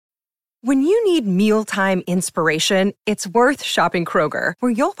When you need mealtime inspiration, it's worth shopping Kroger,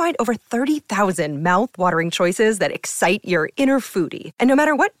 where you'll find over 30,000 mouth-watering choices that excite your inner foodie. And no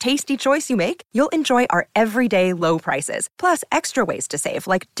matter what tasty choice you make, you'll enjoy our everyday low prices, plus extra ways to save,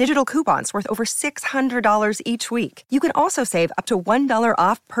 like digital coupons worth over $600 each week. You can also save up to $1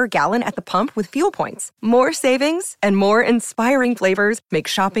 off per gallon at the pump with fuel points. More savings and more inspiring flavors make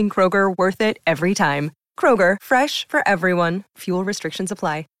shopping Kroger worth it every time. Kroger, fresh for everyone. Fuel restrictions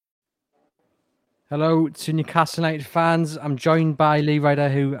apply. Hello to Newcastle United fans. I'm joined by Lee Ryder,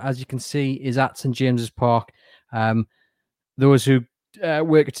 who, as you can see, is at St James's Park. Those who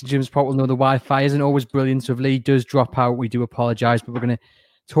work at St James's Park will know the Wi-Fi isn't always brilliant, so if Lee does drop out, we do apologise, but we're going to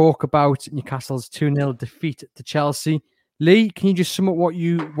talk about Newcastle's 2-0 defeat to Chelsea. Lee, can you just sum up what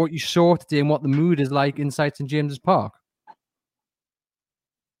you saw today and what the mood is like inside St James's Park?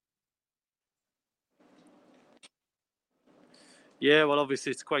 Yeah, well,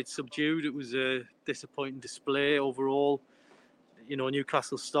 obviously it's quite subdued. It was a disappointing display overall. You know,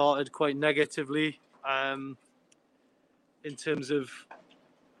 Newcastle started quite negatively in terms of,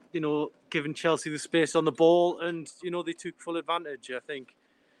 you know, giving Chelsea the space on the ball, and, you know, they took full advantage. I think,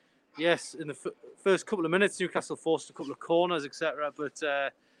 yes, in the first couple of minutes, Newcastle forced a couple of corners, etc., but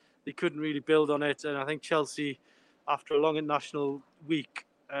they couldn't really build on it. And I think Chelsea, after a long international week,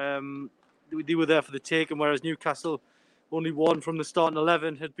 they were there for the taking, whereas Newcastle, only one from the starting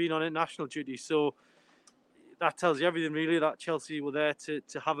 11 had been on international duty. So that tells you everything, really, that Chelsea were there to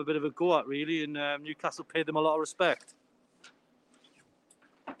have a bit of a go at, really, and Newcastle paid them a lot of respect.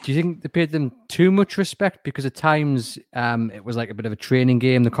 Do you think they paid them too much respect? Because at times it was like a bit of a training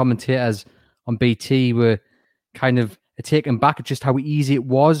game. The commentators on BT were kind of taken back at just how easy it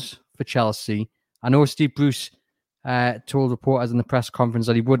was for Chelsea. I know Steve Bruce told reporters in the press conference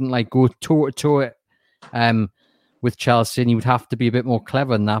that he wouldn't like go toe-to-toe with Chelsea, and he would have to be a bit more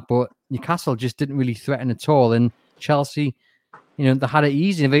clever than that. But Newcastle just didn't really threaten at all. And Chelsea, you know, they had it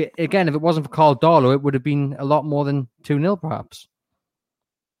easy. If it wasn't for Carl Darlow, it would have been a lot more than 2-0, perhaps.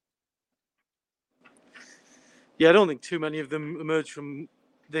 Yeah, I don't think too many of them emerged from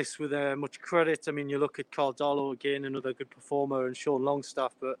this with much credit. I mean, you look at Carl Darlow again, another good performer, and Sean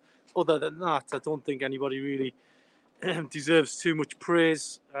Longstaff. But other than that, I don't think anybody really deserves too much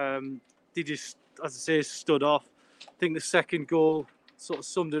praise. They just, as I say, stood off. I think the second goal sort of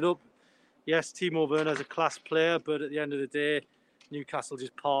summed it up. Yes, Timo Werner's a class player, but at the end of the day, Newcastle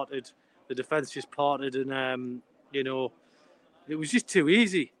just parted. The defence just parted, and you know, it was just too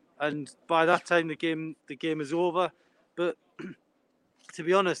easy. And by that time, the game is over. But to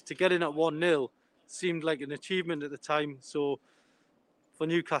be honest, to get in at 1-0 seemed like an achievement at the time. So for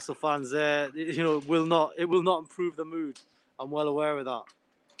Newcastle fans, there, you know, it will not improve the mood. I'm well aware of that.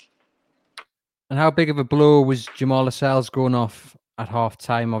 And how big of a blow was Jamal Lascelles going off at half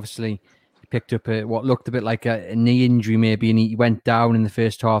time? Obviously, he picked up what looked a bit like a knee injury, maybe, and he went down in the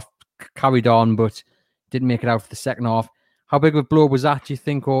first half, carried on, but didn't make it out for the second half. How big of a blow was that, do you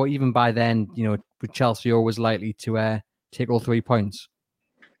think? Or even by then, you know, with Chelsea always likely to take all 3 points?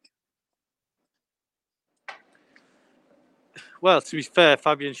 Well, to be fair,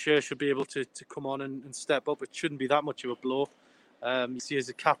 Fabian Schär should be able to come on and step up. It shouldn't be that much of a blow. You see, as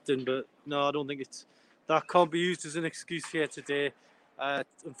a captain, but no, I don't think that can't be used as an excuse here today.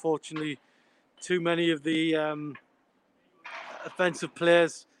 Unfortunately, too many of the offensive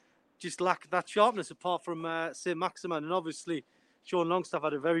players just lack that sharpness, apart from Saint-Maximin. And obviously, Sean Longstaff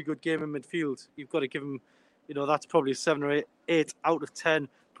had a very good game in midfield. You've got to give him, you know, that's probably a 7 or 8 out of 10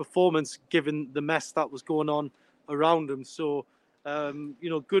 performance, given the mess that was going on around him. So, you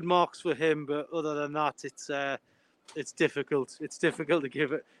know, good marks for him. But other than that, it's difficult. It's difficult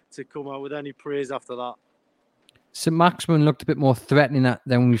to come out with any praise after that. Saint-Maximin looked a bit more threatening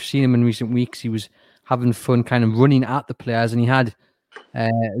than we've seen him in recent weeks. He was having fun, kind of running at the players, and he had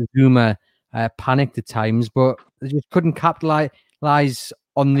Zouma panicked at times, but they just couldn't capitalize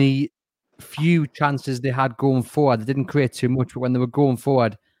on the few chances they had going forward. They didn't create too much, but when they were going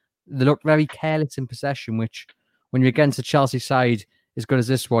forward, they looked very careless in possession, which when you're against a Chelsea side as good as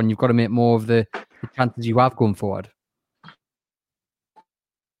this one, you've got to make more of the chances you have going forward.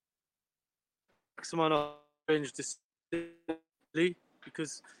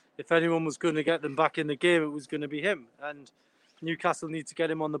 Because if anyone was going to get them back in the game, it was going to be him. And Newcastle need to get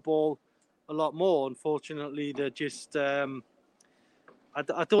him on the ball a lot more. Unfortunately, they're just, I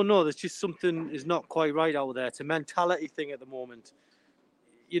don't know, there's just something is not quite right out there. It's a mentality thing at the moment.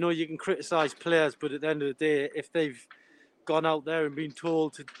 You know, you can criticise players, but at the end of the day, if they've gone out there and been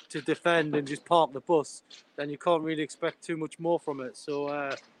told to defend and just park the bus, then you can't really expect too much more from it.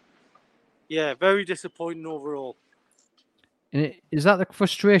 So, yeah, very disappointing overall. And is that the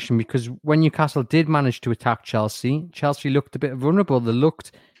frustration? Because when Newcastle did manage to attack Chelsea, Chelsea looked a bit vulnerable. They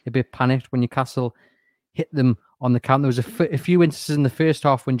looked a bit panicked when Newcastle hit them on the count. There was a few instances in the first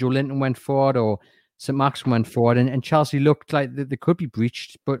half when Joe Linton went forward or St. Maximin went forward, and Chelsea looked like they could be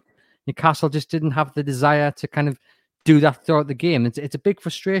breached, but Newcastle just didn't have the desire to kind of do that throughout the game. It's a big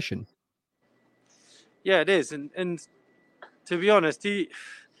frustration. Yeah, it is. And to be honest,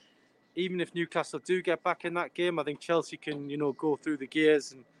 even if Newcastle do get back in that game, I think Chelsea can, go through the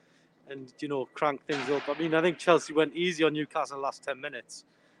gears and crank things up. I mean, I think Chelsea went easy on Newcastle the last 10 minutes.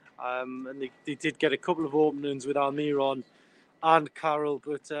 And they did get a couple of openings with Almiron and Carroll,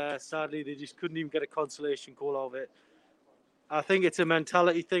 but sadly they just couldn't even get a consolation goal out of it. I think it's a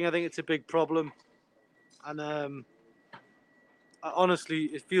mentality thing. I think it's a big problem. And honestly,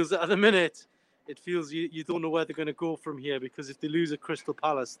 it feels at the minute, it feels you don't know where they're going to go from here, because if they lose at Crystal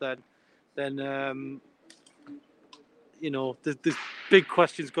Palace, then there's big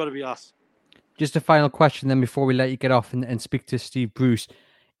questions got to be asked. Just a final question then before we let you get off and speak to Steve Bruce.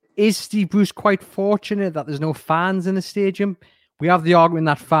 Is Steve Bruce quite fortunate that there's no fans in the stadium? We have the argument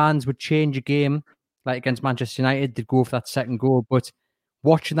that fans would change a game, like against Manchester United, they'd go for that second goal. But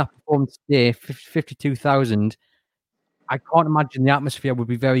watching that performance today, 52,000, I can't imagine the atmosphere would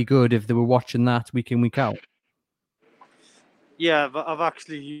be very good if they were watching that week in, week out. Yeah, I've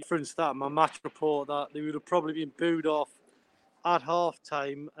actually referenced that in my match report, that they would have probably been booed off at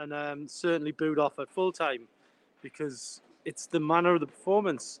half-time and certainly booed off at full-time, because it's the manner of the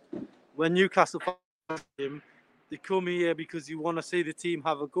performance. When Newcastle fans, they come here because you want to see the team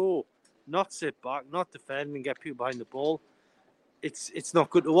have a go, not sit back, not defend and get people behind the ball. It's not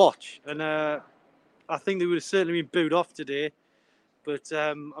good to watch. And I think they would have certainly been booed off today, but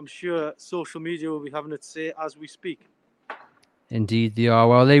I'm sure social media will be having it to say as we speak. Indeed, they are.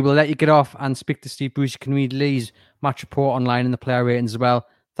 Well, Lee, we'll let you get off and speak to Steve Bruce. You can read Lee's match report online and the player ratings as well.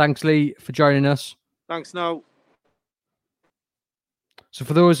 Thanks, Lee, for joining us. Thanks now. So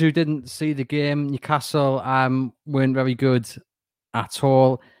for those who didn't see the game, Newcastle weren't very good at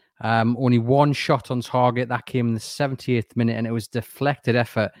all. Only one shot on target. That came in the 78th minute, and it was deflected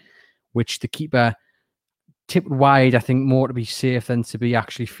effort, which the keeper tipped wide, I think, more to be safe than to be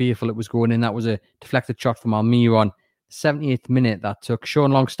actually fearful it was going in. That was a deflected shot from Almiron. 78th minute that took.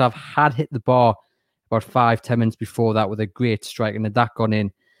 Sean Longstaff had hit the bar about 5-10 minutes before that with a great strike, and had that gone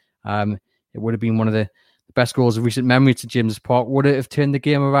in, it would have been one of the best goals of recent memory to James Park. Would it have turned the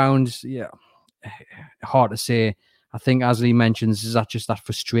game around? Yeah, hard to say. I think, as Lee mentions, is that just that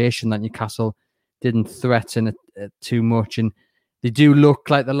frustration that Newcastle didn't threaten it too much, and they do look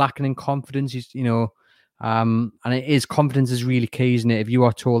like they're lacking in confidence. And it is, confidence is really key, isn't it? If you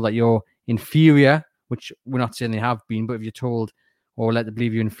are told that you're inferior, which we're not saying they have been, but if you're told or led to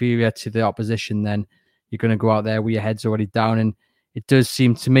believe you're inferior to the opposition, then you're going to go out there with your head's already down. And it does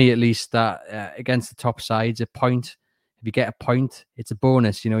seem to me, at least, that against the top sides, if you get a point, it's a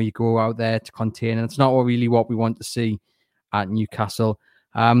bonus. You go out there to contain, and it's not really what we want to see at Newcastle.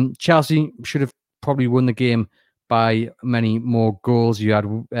 Chelsea should have probably won the game by many more goals. You had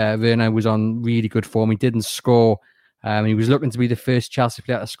Werner was on really good form. He didn't score. He was looking to be the first Chelsea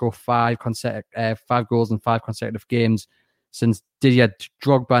player to score 5 goals in 5 consecutive games since Didier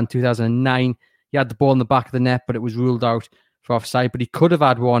Drogba in 2009. He had the ball in the back of the net, but it was ruled out for offside. But he could have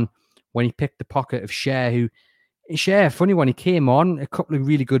had one when he picked the pocket of Cher, funny one, he came on, a couple of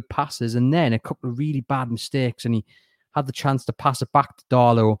really good passes and then a couple of really bad mistakes, and he had the chance to pass it back to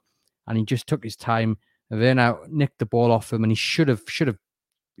Darlow, and he just took his time. Werner nicked the ball off him, and he should have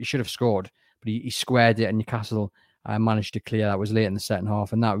scored, but he squared it, and Newcastle managed to clear. That was late in the second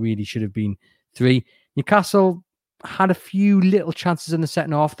half, and that really should have been 3. Newcastle had a few little chances in the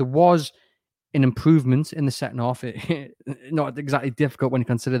second half. There was an improvement in the second half. Not exactly difficult when you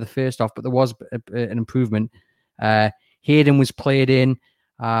consider the first half, but there was an improvement. Hayden was played in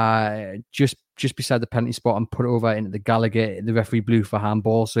just beside the penalty spot and put over into the Gallagher. The referee blew for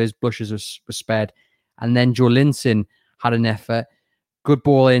handball, so his blushes were spared. And then Joe Linton had an effort. Good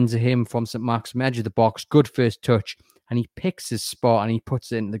ball into him from St. Mark's, edge of the box. Good first touch. And he picks his spot and he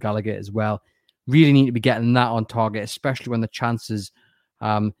puts it into the Gallagher as well. Really need to be getting that on target, especially when the chances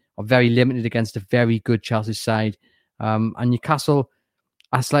are very limited against a very good Chelsea side. And Newcastle,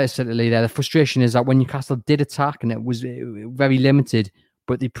 as I said to Lee there, the frustration is that when Newcastle did attack, and it was very limited,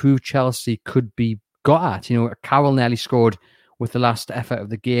 but they proved Chelsea could be got at. Carroll nearly scored with the last effort of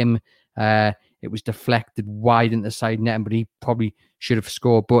the game. It was deflected wide into the side net, but he probably should have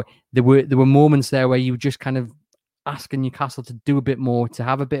scored. But there were moments there where you were just kind of asking Newcastle to do a bit more, to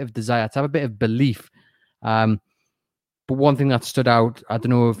have a bit of desire, to have a bit of belief. But one thing that stood out, I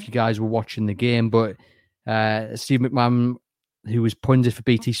don't know if you guys were watching the game, but Steve McMahon who was pundit for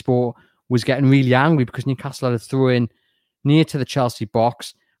BT Sport, was getting really angry because Newcastle had a throw in near to the Chelsea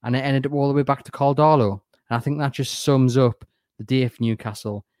box and it ended up all the way back to Caldalo. And I think that just sums up the day for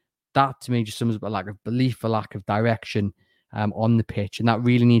Newcastle. That to me just sums up a lack of belief, a lack of direction on the pitch. And that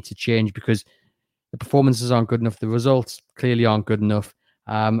really needs to change because the performances aren't good enough. The results clearly aren't good enough.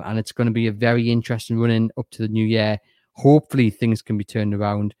 And it's going to be a very interesting run-in up to the new year. Hopefully things can be turned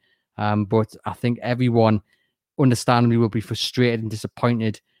around. But I think everyone understandably will be frustrated and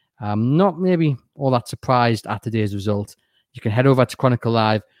disappointed. Not maybe all that surprised at today's result. You can head over to Chronicle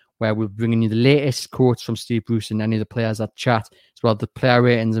Live, where we're bringing you the latest quotes from Steve Bruce and any of the players that chat, as well as the player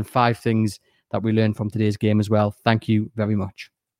ratings and 5 things that we learned from today's game as well. Thank you very much.